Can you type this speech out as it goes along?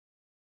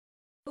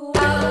The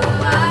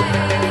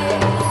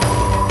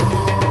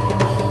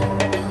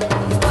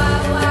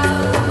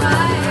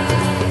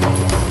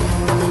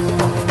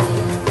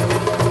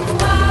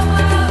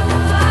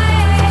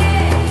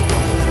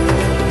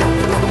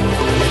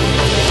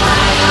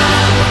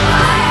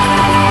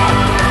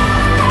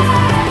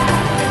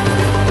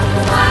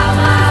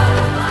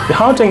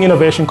Gauteng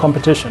Innovation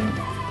Competition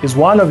is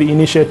one of the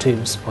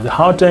initiatives of the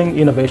Gauteng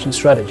Innovation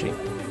Strategy,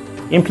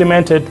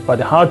 implemented by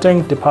the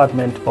Gauteng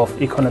Department of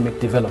Economic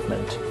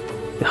Development,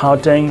 the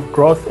Gauteng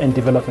Growth and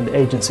Development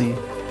Agency,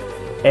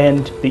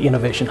 and the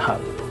Innovation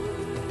Hub.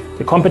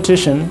 The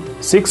competition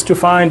seeks to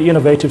find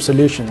innovative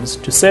solutions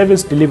to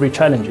service delivery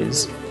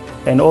challenges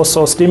and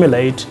also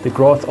stimulate the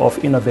growth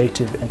of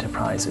innovative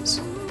enterprises.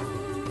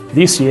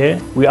 This year,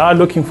 we are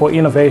looking for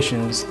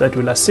innovations that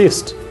will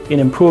assist in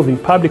improving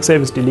public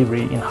service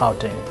delivery in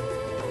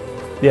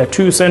Gauteng. There are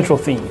two central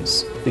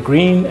themes, the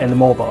green and the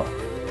mobile.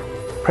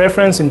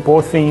 Preference in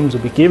both themes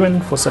will be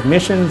given for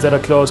submissions that are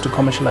close to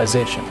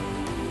commercialization.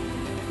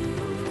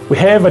 We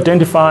have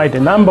identified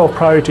a number of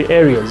priority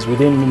areas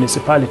within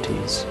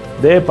municipalities,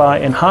 thereby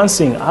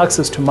enhancing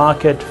access to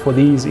market for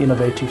these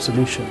innovative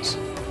solutions.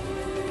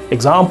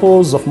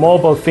 Examples of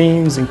mobile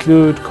themes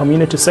include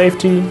community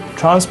safety,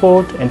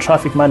 transport and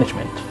traffic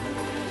management.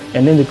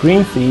 And in the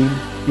green theme,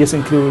 this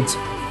includes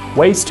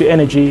waste to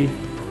energy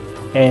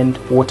and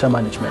water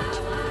management.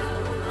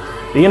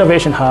 The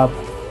Innovation Hub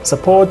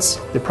supports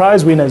the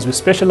prize winners with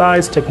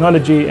specialized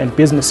technology and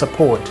business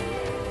support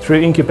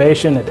through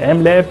incubation at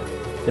MLab,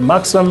 the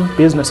Maxim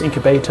Business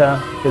Incubator,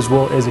 as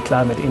well as the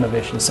Climate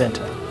Innovation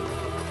Center.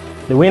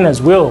 The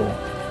winners will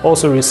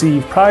also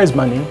receive prize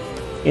money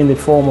in the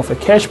form of a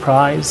cash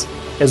prize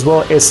as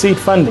well as seed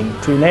funding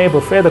to enable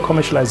further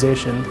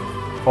commercialization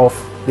of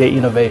their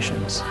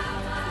innovations.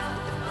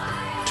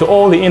 To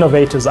all the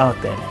innovators out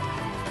there,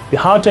 the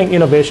Gauteng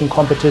Innovation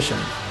Competition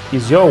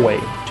is your way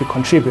to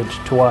contribute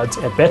towards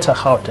a better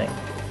Gauteng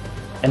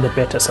and a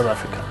better South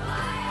Africa.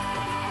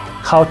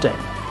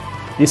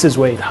 Gauteng, this is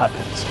where it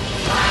happens.